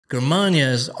Germania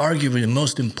is arguably the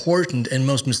most important and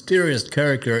most mysterious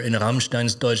character in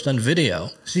Rammstein's Deutschland video.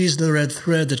 She's the red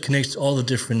thread that connects all the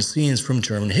different scenes from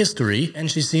German history,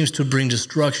 and she seems to bring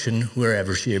destruction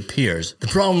wherever she appears. The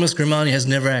problem is Germania has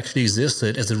never actually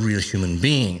existed as a real human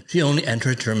being. She only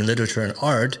entered German literature and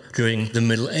art during the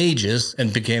Middle Ages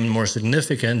and became more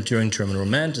significant during German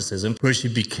Romanticism, where she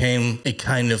became a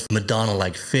kind of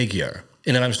Madonna-like figure.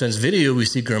 In Rammstein's video, we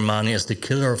see Germania as the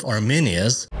killer of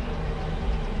Arminius,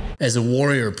 as a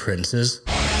warrior princess,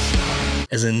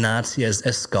 as a Nazi as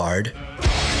Escard,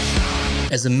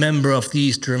 as a member of the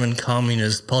East German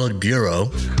Communist Politburo,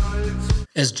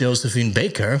 as Josephine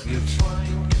Baker,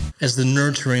 as the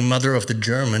nurturing mother of the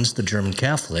Germans, the German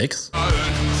Catholics,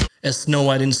 as Snow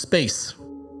White in space,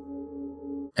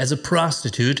 as a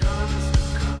prostitute,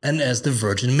 and as the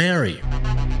Virgin Mary.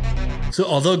 So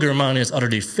although Germania is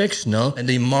utterly fictional and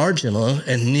a marginal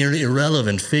and nearly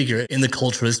irrelevant figure in the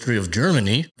cultural history of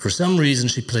Germany, for some reason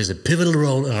she plays a pivotal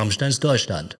role in Rammstein's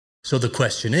Deutschland. So the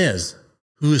question is,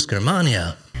 who is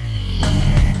Germania?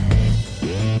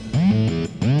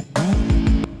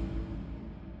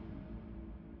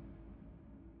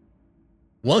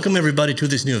 Welcome everybody to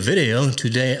this new video.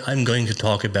 Today I'm going to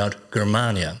talk about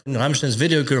Germania. In Rammstein's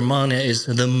video, Germania is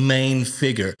the main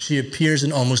figure. She appears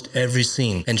in almost every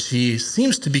scene and she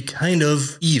seems to be kind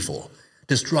of evil.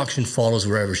 Destruction follows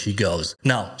wherever she goes.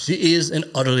 Now, she is an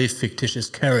utterly fictitious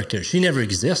character. She never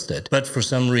existed, but for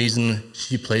some reason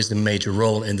she plays a major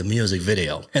role in the music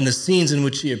video. And the scenes in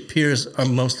which she appears are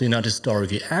mostly not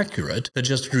historically accurate, but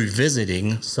just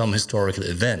revisiting some historical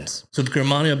events. So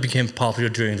Germania became popular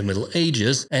during the Middle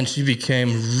Ages, and she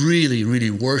became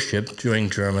really worshipped during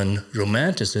German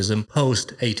Romanticism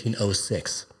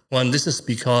post-1806. Well, and this is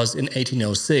because in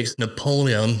 1806,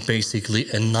 Napoleon basically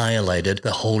annihilated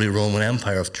the Holy Roman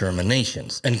Empire of German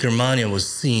nations. And Germania was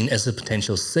seen as a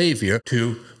potential savior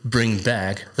to bring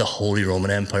back the Holy Roman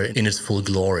Empire in its full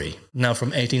glory. Now, from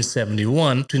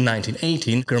 1871 to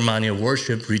 1918, Germania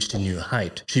worship reached a new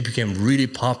height. She became really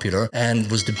popular and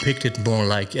was depicted more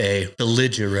like a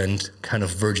belligerent kind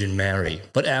of Virgin Mary.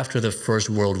 But after the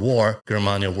First World War,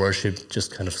 Germania worship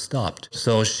just kind of stopped.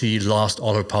 So she lost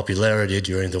all her popularity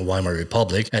during the Weimar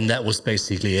Republic, and that was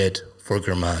basically it for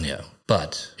Germania.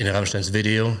 But in Rammstein's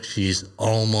video, she's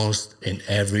almost in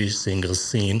every single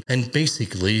scene and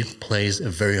basically plays a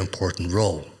very important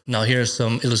role. Now here are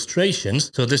some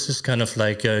illustrations. So this is kind of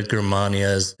like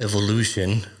Germania's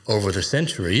evolution over the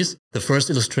centuries. The first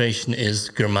illustration is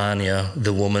Germania,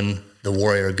 the woman, the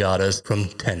warrior goddess from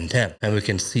 1010. And we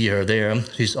can see her there.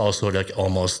 She's also like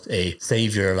almost a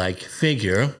savior-like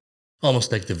figure,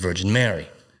 almost like the Virgin Mary.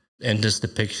 And this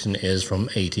depiction is from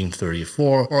 1834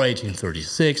 or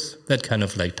 1836, that kind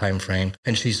of like time frame.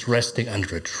 And she's resting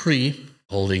under a tree,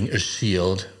 holding a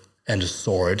shield and a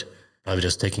sword, probably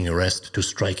just taking a rest to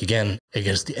strike again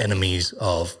against the enemies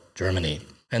of Germany.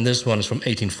 And this one is from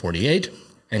 1848,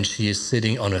 and she is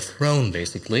sitting on a throne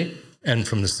basically. And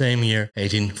from the same year,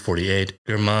 1848,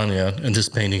 Germania, and this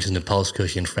painting is in the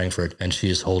Paulskirche in Frankfurt, and she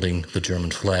is holding the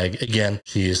German flag. Again,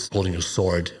 she is holding a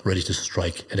sword, ready to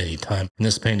strike at any time. In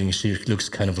this painting, she looks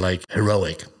kind of like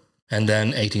heroic. And then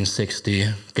 1860,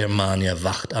 Germania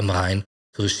wacht am Rhein,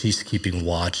 so she's keeping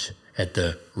watch at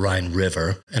the Rhine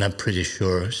River, and I'm pretty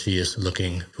sure she is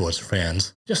looking towards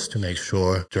France, just to make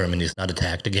sure Germany is not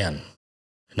attacked again.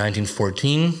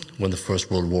 1914, when the First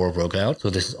World War broke out, so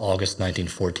this is August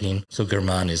 1914, so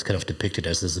Germania is kind of depicted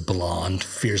as this blonde,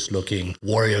 fierce-looking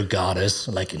warrior goddess,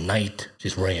 like a knight.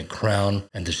 She's wearing a crown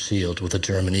and the shield with a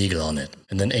German eagle on it.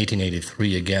 And then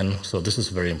 1883 again, so this is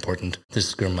very important. This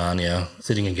is Germania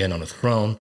sitting again on a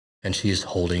throne, and she is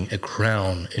holding a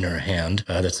crown in her hand.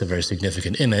 That's a very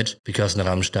significant image, because in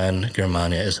Rammstein,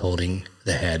 Germania is holding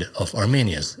the head of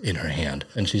Arminius in her hand,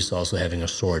 and she's also having a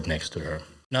sword next to her.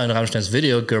 Now, in Rammstein's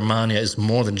video, Germania is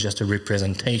more than just a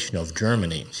representation of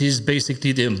Germany. She's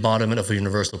basically the embodiment of a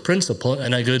universal principle,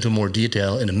 and I go into more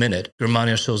detail in a minute.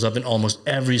 Germania shows up in almost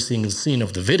every single scene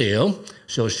of the video,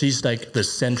 so she's like the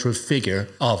central figure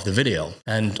of the video.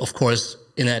 And of course,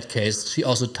 in that case, she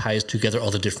also ties together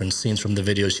all the different scenes from the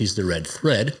video. She's the red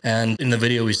thread. And in the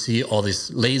video, we see all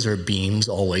these laser beams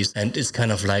always. And it's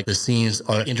kind of like the scenes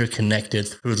are interconnected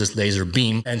through this laser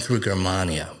beam and through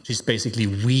Germania. She's basically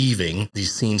weaving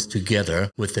these scenes together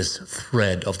with this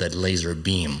thread of that laser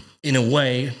beam. In a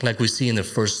way, like we see in the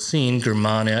first scene,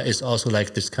 Germania is also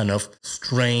like this kind of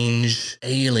strange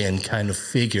alien kind of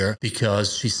figure,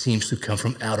 because she seems to come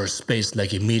from outer space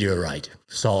like a meteorite.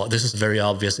 So this is very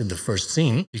obvious in the first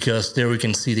scene, because there we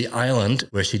can see the island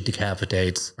where she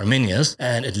decapitates Arminius,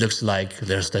 and it looks like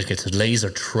there's like it's a laser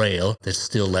trail that's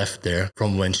still left there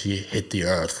from when she hit the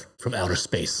earth. from outer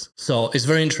space. So it's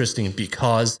very interesting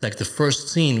because like the first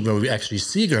scene where we actually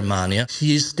see Germania,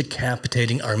 she's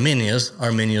decapitating Arminius,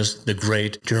 the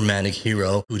great Germanic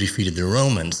hero who defeated the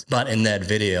Romans. But in that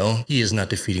video, he is not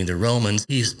defeating the Romans.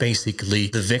 He's basically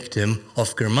the victim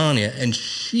of Germania, and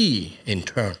she in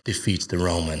turn defeats the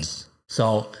Romans.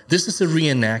 So this is a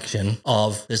reenaction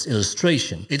of this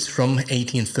illustration. It's from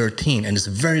 1813 and it's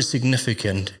very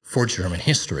significant for German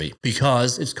history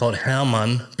because it's called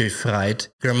Hermann befreit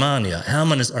Germania.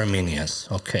 Hermann is Arminius,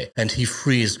 okay, and he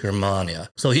frees Germania.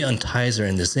 So he unties her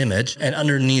in this image, and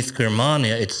underneath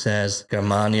Germania it says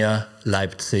Germania,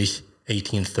 Leipzig,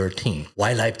 1813.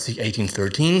 Why Leipzig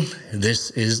 1813?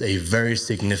 This is a very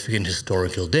significant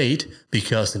historical date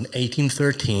because in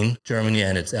 1813, Germany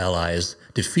and its allies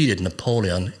defeated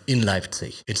Napoleon in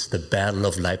Leipzig. It's the Battle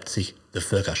of Leipzig, the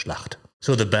Völkerschlacht.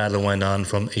 So the battle went on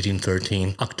from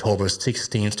 1813, October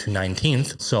 16th to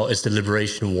 19th. So it's the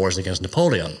liberation wars against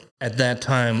Napoleon. At that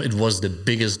time, it was the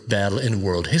biggest battle in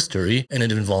world history, and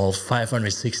it involved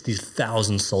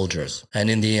 560,000 soldiers. And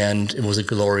in the end, it was a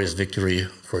glorious victory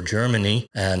for Germany,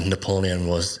 and Napoleon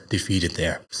was defeated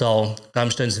there. So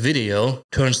Rammstein's video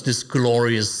turns this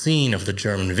glorious scene of the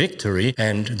German victory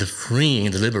and the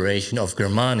freeing, the liberation of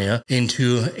Germania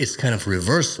into its kind of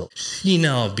reversal. She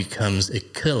now becomes a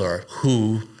killer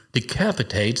who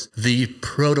decapitates the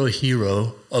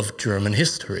proto-hero of German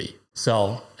history.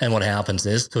 So, and what happens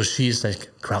is, so she's like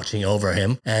crouching over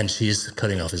him and she's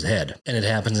cutting off his head. And it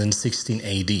happens in 16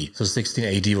 AD. So 16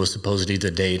 AD was supposedly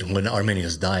the date when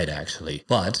Arminius died actually.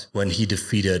 But when he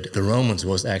defeated the Romans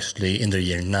was actually in the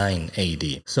year 9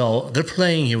 AD. So they're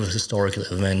playing here with historical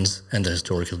events and the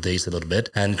historical dates a little bit.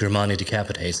 And Germania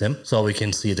decapitates him. So we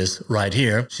can see this right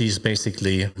here. She's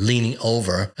basically leaning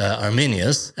over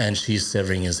Arminius and she's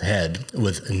severing his head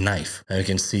with a knife. And you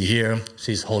can see here,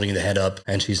 she's holding the head up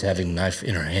and she's having a knife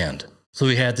in her hand. So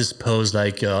we had this pose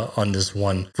like on this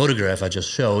one photograph I just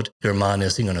showed, Germania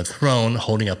sitting on a throne,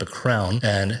 holding up a crown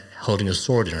and holding a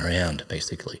sword in her hand,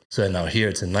 basically. So now here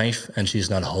it's a knife and she's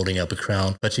not holding up a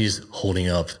crown, but she's holding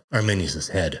up Arminius'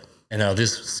 head. And now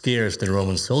this scares the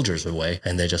Roman soldiers away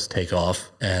and they just take off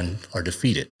and are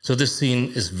defeated. So this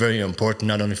scene is very important,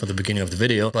 not only for the beginning of the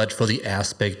video, but for the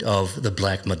aspect of the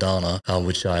Black Madonna,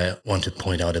 which I want to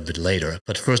point out a bit later.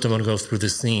 But first I want to go through the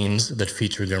scenes that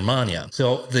feature Germania.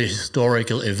 So the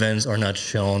historical events are not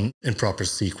shown in proper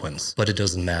sequence, but it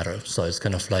doesn't matter. So it's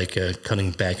kind of like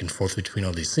cutting back and forth between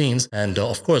all these scenes. And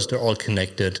of course, they're all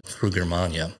connected through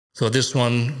Germania. So this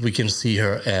one, we can see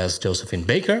her as Josephine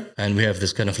Baker, and we have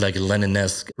this kind of like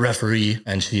Lenin-esque referee,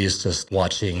 and she is just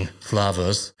watching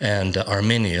Flavus and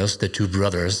Arminius, the two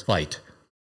brothers, fight.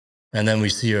 And then we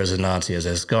see her as a Nazi, as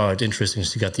a guard. Interesting,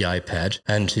 she got the eye patch,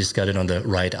 and she's got it on the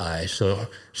right eye, so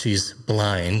she's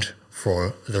blind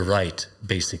for the right,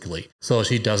 basically. So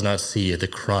she does not see the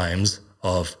crimes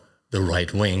of the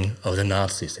right wing of the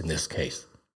Nazis in this case.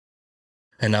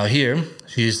 And now here,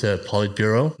 she's a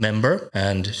Politburo member,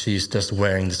 and she's just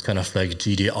wearing this kind of like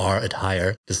GDR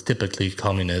attire, this typically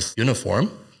communist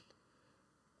uniform.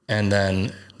 And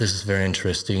then, this is very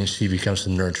interesting, she becomes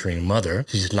a nurturing mother.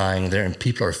 She's lying there and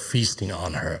people are feasting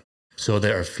on her. So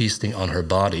they are feasting on her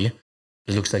body.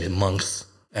 It looks like monks,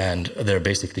 and they're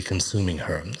basically consuming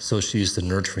her. So she's the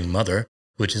nurturing mother,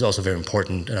 which is also very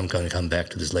important, and I'm going to come back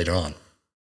to this later on.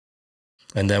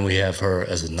 And then we have her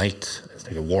as a knight, as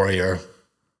like a warrior.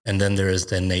 And then there is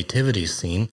the nativity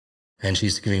scene, and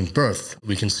she's giving birth.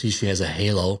 We can see she has a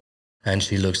halo, and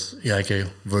she looks like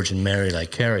a Virgin Mary-like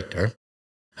character.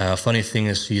 Funny thing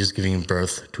is she is giving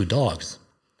birth to dogs.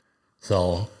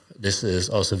 So this is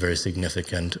also very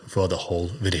significant for the whole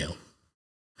video.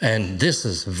 And this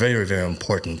is very, very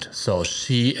important. So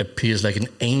she appears like an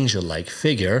angel-like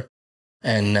figure,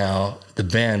 and now the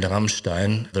band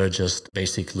Rammstein, they're just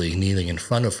basically kneeling in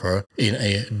front of her in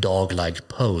a dog-like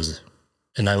pose.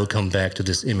 And I will come back to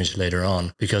this image later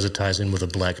on because it ties in with the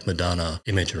Black Madonna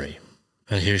imagery.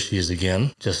 And here she is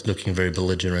again, just looking very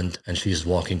belligerent, and she is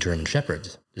walking German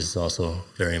shepherds. This is also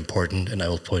very important, and I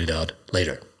will point it out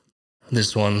later.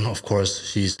 This one, of course,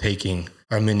 she's taking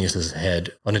Arminius' head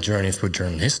on a journey through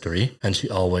German history, and she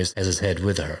always has his head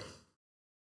with her.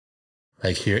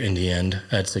 Like here in the end,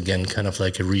 that's again kind of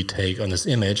like a retake on this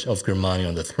image of Germania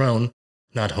on the throne,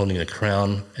 not holding a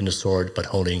crown and a sword, but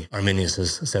holding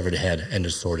Arminius' severed head and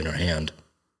a sword in her hand.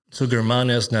 So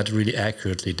Germania is not really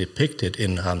accurately depicted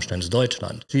in Rammstein's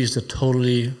Deutschland. She is a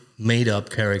totally made-up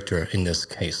character in this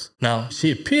case. Now, she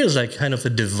appears like kind of a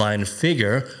divine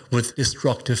figure with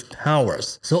destructive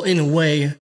powers. So in a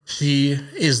way, she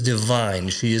is divine,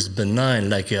 she is benign,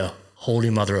 like a holy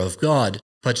mother of God,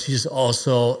 but she's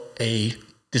also a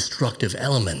destructive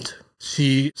element.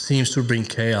 She seems to bring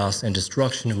chaos and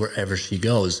destruction wherever she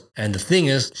goes. And the thing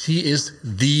is, she is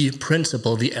the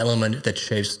principle, the element that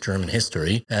shapes German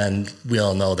history. And we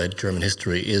all know that German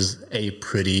history is a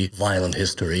pretty violent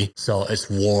history. So it's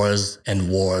wars and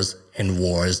wars and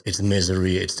wars. It's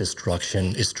misery, it's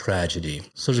destruction, it's tragedy.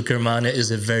 So the Germania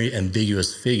is a very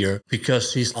ambiguous figure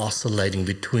because she's oscillating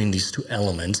between these two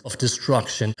elements of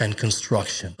destruction and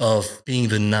construction, of being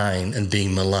benign and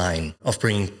being malign, of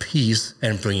bringing peace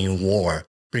and bringing war,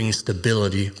 bringing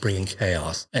stability, bringing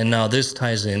chaos. And now this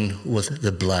ties in with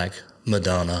the Black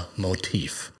Madonna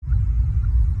motif.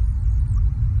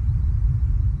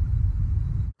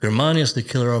 Germania is the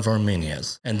killer of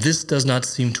Arminius, and this does not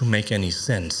seem to make any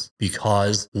sense,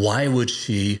 because why would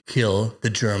she kill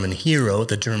the German hero,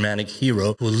 the Germanic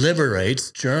hero who liberates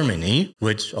Germany,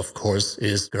 which of course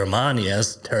is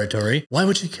Germania's territory? Why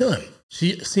would she kill him?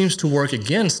 She seems to work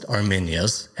against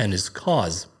Arminius and his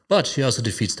cause, but she also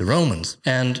defeats the Romans.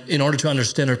 And in order to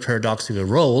understand her paradoxical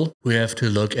role, we have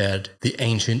to look at the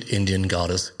ancient Indian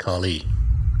goddess Kali.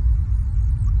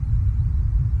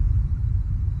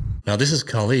 Now this is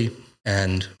Kali,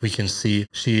 and we can see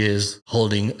she is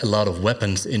holding a lot of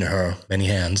weapons in her many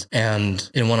hands, and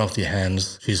in one of the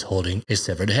hands she's holding a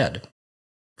severed head.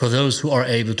 For those who are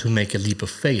able to make a leap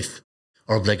of faith,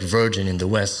 our Black Virgin in the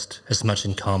West has much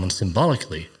in common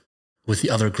symbolically with the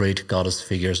other great goddess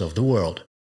figures of the world.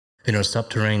 In her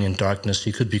subterranean darkness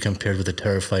she could be compared with the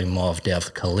terrifying maw of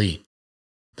death Kali.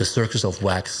 The circus of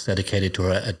wax dedicated to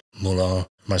her at Moulin,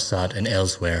 Marsat and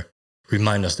elsewhere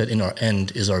remind us that in our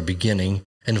end is our beginning,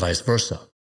 and vice versa,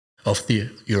 of the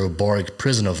Euroboric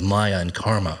prison of Maya and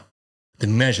Karma, the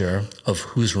measure of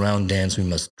whose round dance we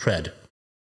must tread.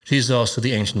 She is also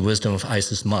the ancient wisdom of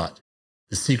Isis Mat,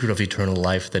 the secret of eternal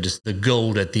life that is the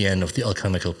gold at the end of the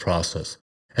alchemical process,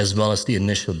 as well as the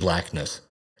initial blackness.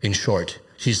 In short,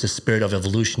 she is the spirit of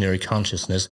evolutionary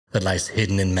consciousness that lies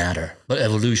hidden in matter. But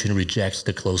evolution rejects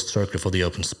the closed circle for the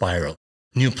open spiral.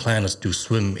 New planets do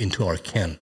swim into our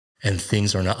ken, and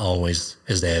things are not always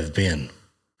as they have been.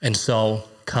 And so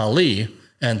Kali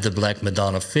and the Black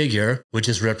Madonna figure, which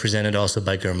is represented also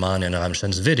by Germania and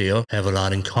Rammstein's video, have a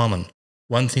lot in common.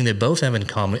 One thing they both have in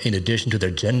common, in addition to their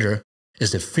gender,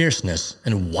 is the fierceness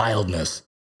and wildness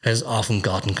that has often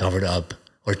gotten covered up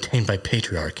or tamed by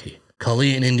patriarchy.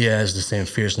 Kali in India has the same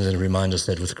fierceness and reminds us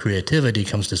that with creativity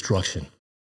comes destruction.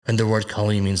 And the word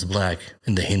Kali means black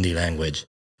in the Hindi language.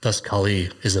 Thus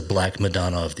Kali is a Black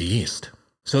Madonna of the East.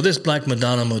 So this Black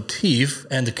Madonna motif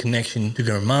and the connection to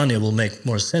Germania will make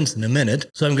more sense in a minute,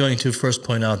 so I'm going to first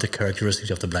point out the characteristics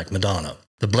of the Black Madonna.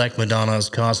 The Black Madonna is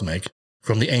cosmic,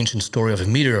 from the ancient story of a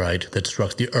meteorite that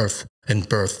struck the earth and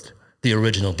birthed the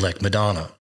original Black Madonna,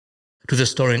 to the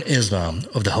story in Islam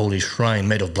of the holy shrine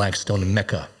made of black stone in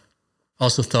Mecca,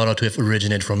 also thought out to have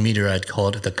originated from a meteorite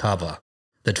called the Kaaba,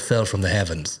 that fell from the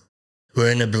heavens,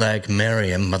 wherein a black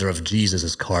Maryam, mother of Jesus,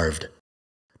 is carved,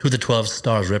 to the 12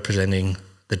 stars representing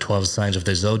the 12 signs of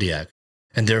the zodiac,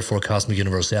 and therefore cosmic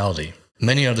universality.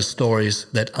 Many are the stories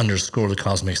that underscore the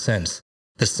cosmic sense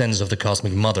of the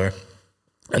cosmic mother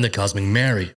and the cosmic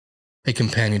Mary, a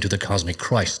companion to the cosmic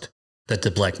Christ that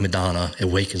the Black Madonna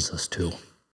awakens us to.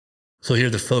 So here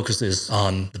the focus is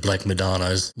on the Black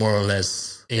Madonna's more or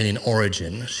less alien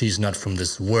origin. She's not from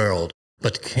this world,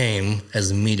 but came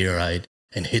as a meteorite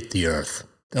and hit the earth.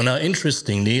 Now,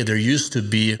 interestingly, there used to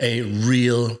be a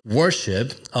real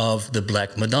worship of the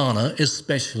Black Madonna,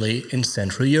 especially in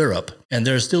Central Europe. And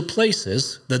there are still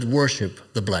places that worship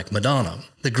the Black Madonna.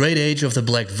 The great age of the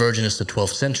Black Virgin is the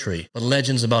 12th century, but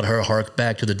legends about her hark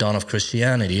back to the dawn of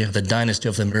Christianity, the dynasty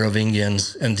of the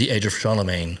Merovingians, and the age of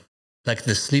Charlemagne. Like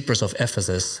the sleepers of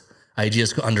Ephesus,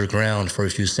 ideas go underground for a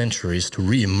few centuries to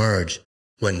re-emerge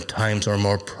when times are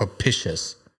more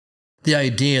propitious. The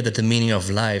idea that the meaning of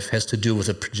life has to do with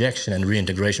the projection and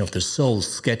reintegration of the soul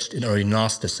sketched in early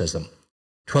Gnosticism.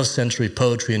 12th century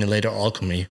poetry and later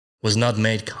alchemy was not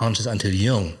made conscious until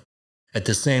Jung, at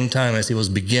the same time as he was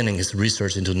beginning his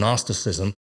research into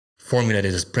Gnosticism,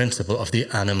 formulated his principle of the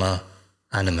anima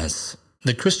animus.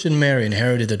 The Christian Mary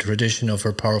inherited the tradition of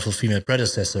her powerful female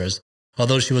predecessors,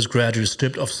 although she was gradually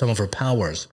stripped of some of her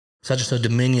powers, such as her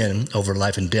dominion over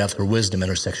life and death, her wisdom, and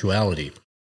her sexuality.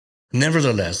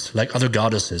 Nevertheless, like other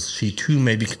goddesses, she too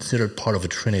may be considered part of a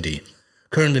trinity,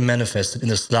 currently manifested in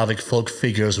the Slavic folk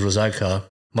figures Rusalka,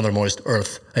 Mother Moist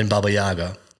Earth, and Baba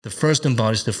Yaga. The first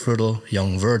embodies the fertile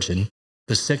young virgin,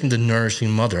 the second the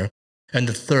nourishing mother, and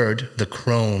the third the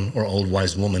crone or old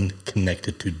wise woman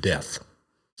connected to death.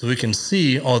 So we can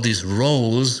see all these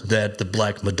roles that the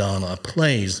Black Madonna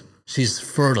plays. She's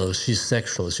fertile, she's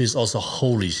sexual, she's also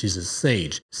holy, she's a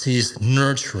sage. She's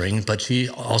nurturing, but she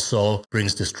also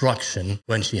brings destruction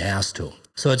when she has to.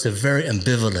 So it's a very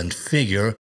ambivalent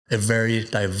figure, a very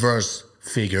diverse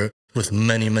figure with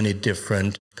many, many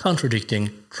different contradicting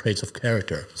traits of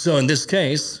character. So in this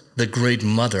case, the Great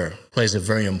Mother plays a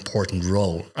very important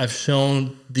role. I've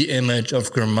shown the image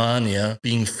of Germania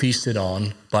being feasted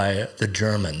on by the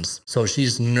Germans. So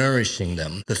she's nourishing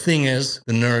them. The thing is,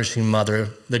 the nourishing mother,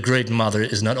 the Great Mother,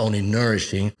 is not only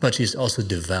nourishing, but she's also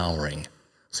devouring.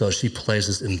 So she plays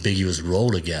this ambiguous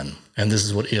role again. And this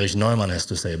is what Erich Neumann has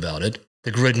to say about it.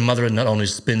 The Great Mother not only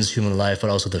spins human life, but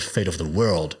also the fate of the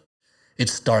world,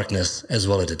 its darkness as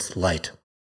well as its light.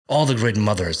 All the Great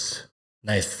Mothers,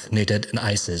 Neith, Netet, and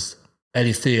Isis,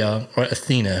 Alethea or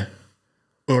Athena,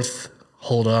 Earth,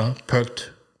 Holda, Perkt,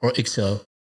 or Ixel,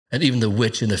 and even the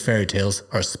witch in the fairy tales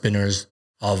are spinners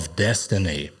of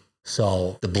destiny.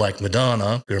 So the Black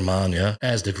Madonna, Germania,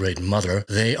 as the Great Mother,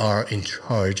 they are in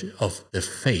charge of the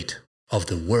fate of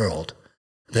the world.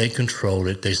 They control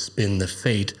it, they spin the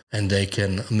fate, and they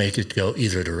can make it go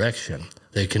either direction.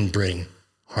 They can bring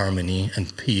harmony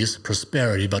and peace,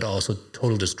 prosperity, but also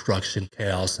total destruction,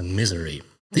 chaos, and misery.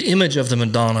 The image of the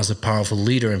Madonna as a powerful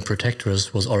leader and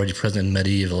protectress was already present in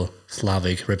medieval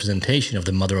Slavic representation of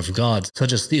the Mother of God,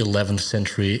 such as the 11th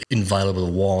century inviolable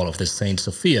wall of the Saint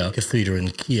Sophia Cathedral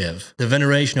in Kiev. The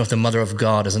veneration of the Mother of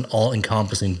God as an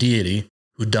all-encompassing deity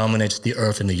who dominates the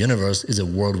earth and the universe is a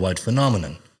worldwide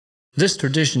phenomenon. This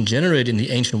tradition, generated in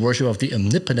the ancient worship of the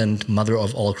omnipotent Mother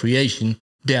of all creation,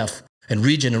 death, and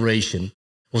regeneration,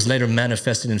 was later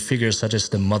manifested in figures such as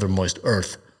the Mother Moist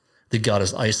Earth, the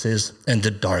goddess Isis, and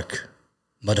the Dark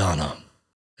Madonna.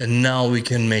 And now we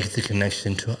can make the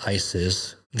connection to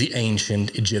Isis, the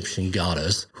ancient Egyptian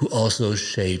goddess, who also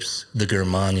shapes the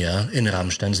Germania in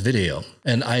Rammstein's video.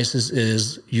 And Isis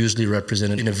is usually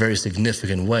represented in a very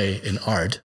significant way in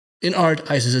art. In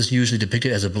art, Isis is usually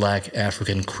depicted as a black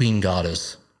African queen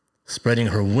goddess, spreading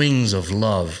her wings of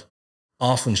love.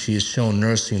 Often she is shown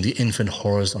nursing the infant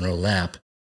Horus on her lap,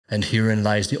 and herein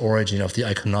lies the origin of the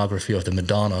iconography of the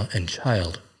Madonna and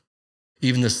Child.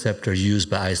 Even the scepter used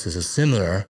by Isis is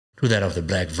similar to that of the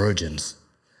Black Virgins,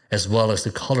 as well as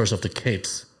the colors of the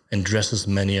capes and dresses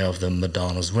many of the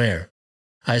Madonnas wear.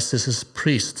 Isis's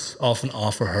priests often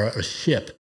offer her a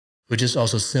ship, which is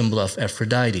also a symbol of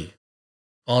Aphrodite,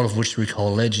 all of which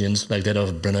recall legends like that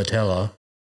of Brunatella,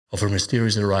 of her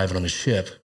mysterious arrival on a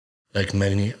ship, like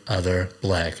many other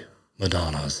Black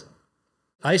Madonnas.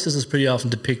 Isis is pretty often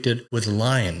depicted with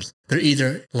lions. They're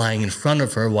either lying in front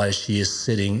of her while she is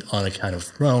sitting on a kind of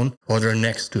throne, or they're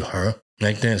next to her,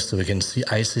 like this. So we can see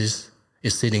Isis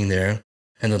is sitting there,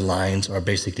 and the lions are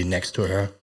basically next to her.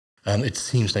 It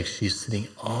seems like she's sitting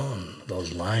on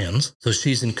those lions. So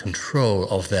she's in control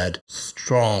of that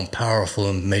strong, powerful,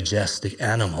 and majestic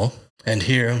animal. And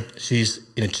here she's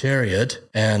in a chariot,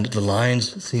 and the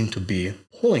lions seem to be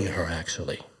pulling her,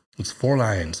 actually. It's 4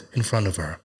 lions in front of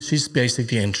her. She's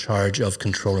basically in charge of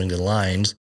controlling the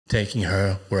lions, taking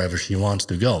her wherever she wants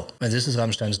to go. And this is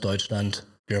Rammstein Deutschland,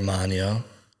 Germania,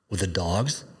 with the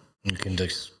dogs. You can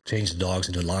just change the dogs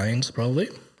into lions, probably.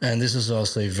 And this is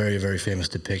also a very, very famous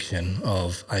depiction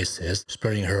of Isis,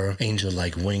 spreading her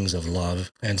angel-like wings of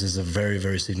love. And this is a very,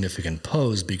 very significant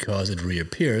pose because it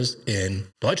reappears in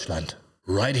Deutschland,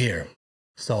 right here.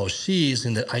 So she's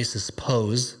in the Isis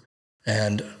pose,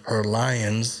 and her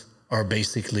lions are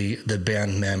basically the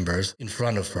band members in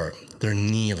front of her. They're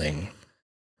kneeling,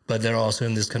 but they're also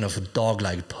in this kind of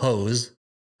dog-like pose,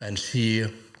 and she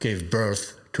gave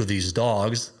birth to these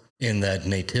dogs in that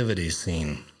nativity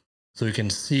scene. So you can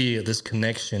see this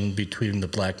connection between the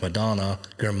Black Madonna,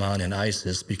 Germania, and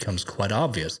Isis becomes quite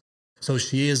obvious. So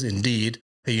she is indeed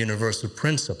a universal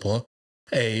principle,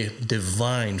 a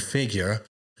divine figure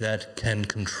that can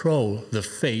control the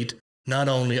fate not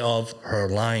only of her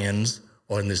lions,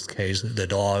 or in this case, the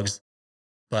dogs,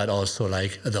 but also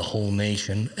like the whole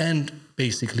nation and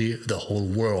basically the whole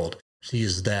world. She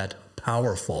is that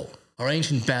powerful. Our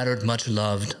ancient, battered, much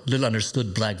loved, little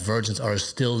understood Black virgins are a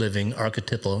still living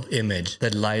archetypal image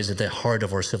that lies at the heart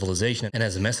of our civilization and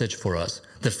has a message for us.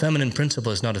 The feminine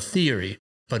principle is not a theory,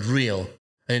 but real,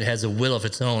 and it has a will of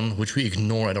its own which we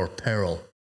ignore at our peril.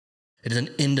 It is an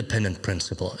independent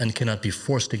principle and cannot be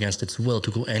forced against its will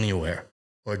to go anywhere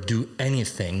or do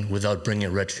anything without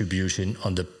bringing retribution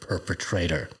on the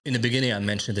perpetrator. In the beginning, I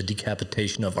mentioned the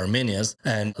decapitation of Arminius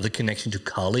and the connection to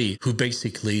Kali, who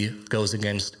basically goes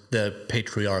against the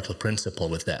patriarchal principle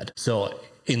with that. So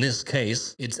in this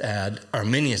case, it's at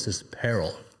Arminius's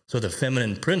peril. So the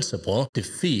feminine principle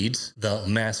defeats the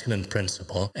masculine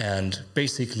principle and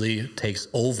basically takes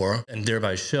over and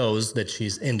thereby shows that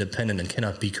she's independent and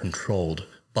cannot be controlled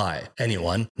by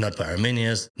anyone, not by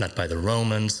Arminius, not by the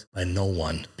Romans, by no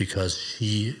one, because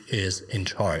she is in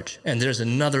charge. And there's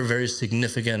another very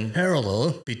significant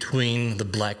parallel between the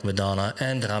Black Madonna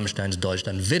and Rammstein's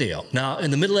Deutschland video. Now,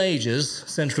 in the Middle Ages,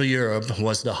 Central Europe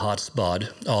was the hotspot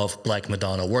of Black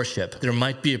Madonna worship. There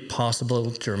might be a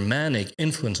possible Germanic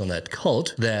influence on that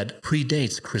cult that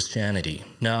predates Christianity.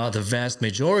 Now, the vast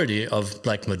majority of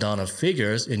Black Madonna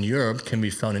figures in Europe can be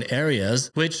found in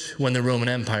areas which, when the Roman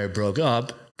Empire broke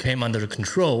up, came under the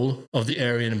control of the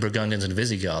Arian Burgundians and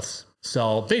Visigoths.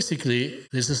 So basically,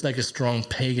 this is like a strong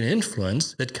pagan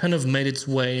influence that kind of made its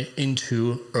way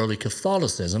into early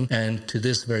Catholicism and to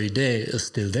this very day is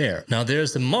still there. Now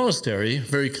there's a monastery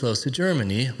very close to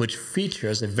Germany which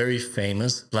features a very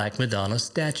famous Black Madonna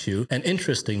statue, and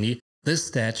interestingly, this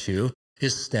statue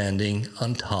is standing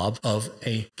on top of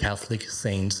a Catholic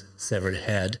saint's severed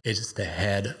head. It is the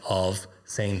head of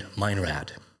Saint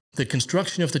Meinrad. The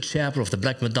construction of the chapel of the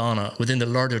Black Madonna within the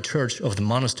larger church of the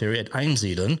monastery at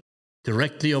Einsiedeln,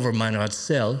 directly over Meinrad's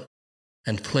cell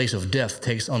and place of death,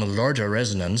 takes on a larger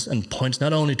resonance and points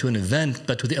not only to an event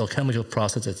but to the alchemical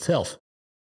process itself.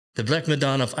 The Black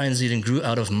Madonna of Einsiedeln grew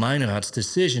out of Meinrad's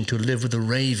decision to live with the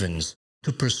ravens,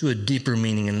 to pursue a deeper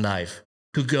meaning in life,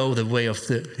 to go the way of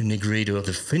the Negredo of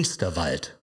the Finsterwald,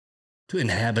 to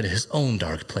inhabit his own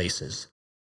dark places.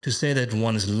 To say that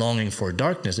one is longing for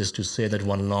darkness is to say that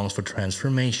one longs for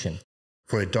transformation,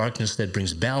 for a darkness that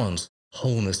brings balance,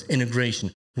 wholeness,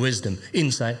 integration, wisdom,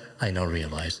 insight. I now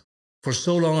realize. For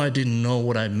so long I didn't know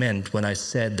what I meant when I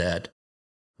said that.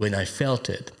 When I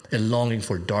felt it, a longing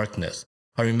for darkness.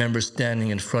 I remember standing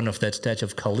in front of that statue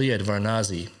of Kali at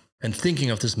Varanasi and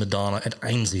thinking of this Madonna at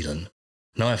Einsiedeln.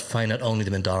 Now I find not only the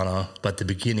Madonna, but the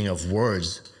beginning of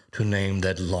words to name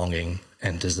that longing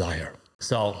and desire.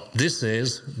 So this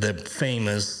is the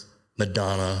famous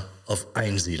Madonna of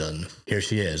Einsiedeln. Here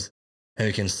she is. And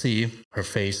you can see her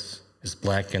face is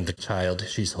black and the child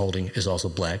she's holding is also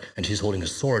black. And she's holding a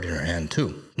sword in her hand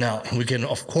too. Now, we can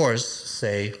of course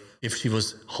say if she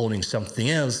was holding something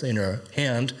else in her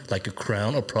hand, like a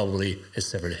crown or probably a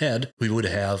severed head, we would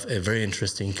have a very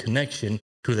interesting connection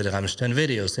to the Rammstein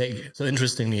video. So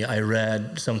interestingly, I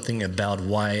read something about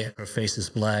why her face is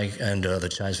black and the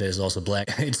child's face is also black.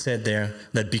 It said there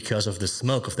that because of the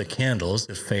smoke of the candles,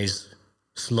 the face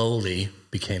slowly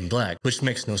became black, which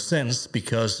makes no sense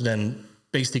because then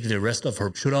basically the rest of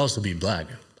her should also be black,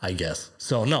 I guess.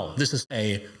 So no, this is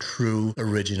a true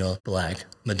original Black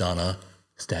Madonna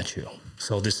statue.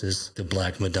 So this is the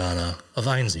Black Madonna of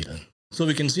Einsiedeln. So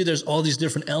we can see there's all these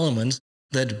different elements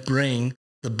that bring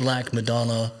the Black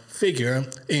Madonna figure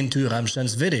into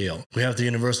Rammstein's video. We have the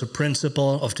universal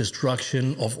principle of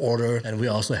destruction, of order, and we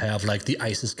also have like the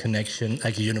ISIS connection,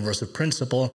 like a universal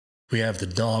principle. We have the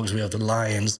dogs, we have the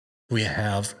lions, we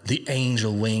have the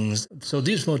angel wings. So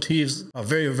these motifs are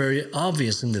very, very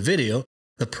obvious in the video.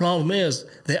 The problem is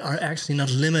they are actually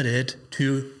not limited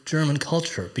to German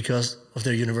culture because of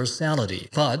their universality.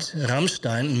 But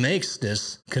Rammstein makes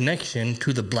this connection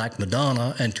to the Black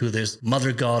Madonna and to this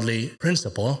mother godly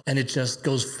principle, and it just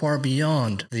goes far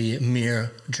beyond the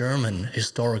mere German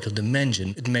historical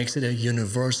dimension. It makes it a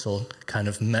universal kind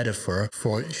of metaphor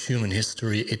for human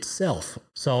history itself.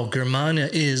 So Germania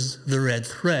is the red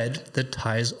thread that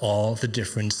ties all the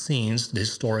different scenes, the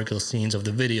historical scenes of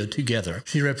the video together.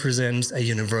 She represents a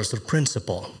universal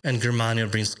principle, and Germania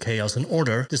brings chaos and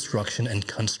order, destruction and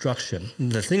construction.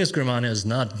 The thing is, Germania is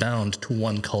not bound to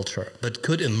one culture, but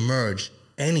could emerge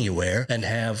anywhere and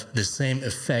have the same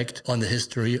effect on the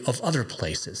history of other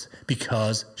places,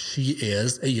 because she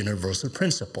is a universal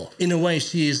principle. In a way,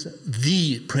 she is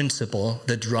the principle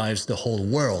that drives the whole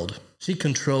world. She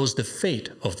controls the fate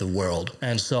of the world.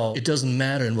 And so it doesn't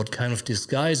matter in what kind of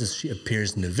disguises she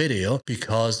appears in the video,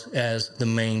 because as the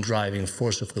main driving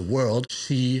force of the world,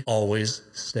 she always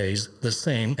stays the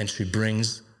same, and she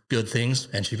brings good things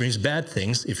and she brings bad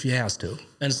things if she has to.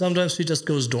 And sometimes she just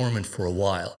goes dormant for a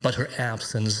while. But her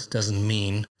absence doesn't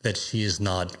mean that she is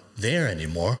not there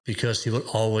anymore, because she will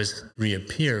always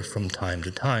reappear from time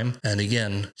to time. And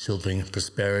again, she'll bring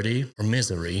prosperity or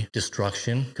misery,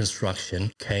 destruction,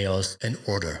 construction, chaos, and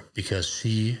order, because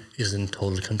she is in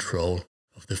total control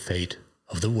of the fate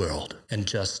of the world. And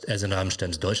just as in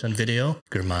Rammstein's Deutschland video,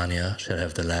 Germania shall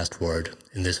have the last word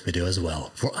in this video as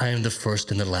well. For I am the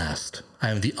first and the last. I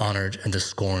am the honored and the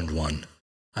scorned one.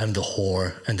 I am the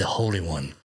whore and the holy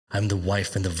one. I am the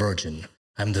wife and the virgin.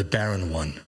 I am the barren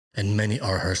one, and many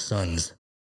are her sons.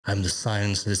 I am the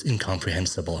silence that is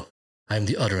incomprehensible. I am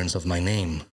the utterance of my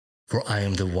name. For I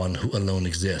am the one who alone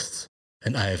exists,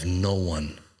 and I have no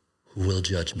one who will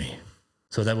judge me.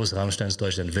 So that was Rammstein's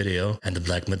Deutschland video and the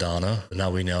Black Madonna.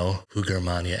 Now we know who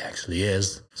Germania actually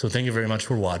is. So thank you very much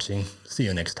for watching. See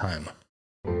you next time.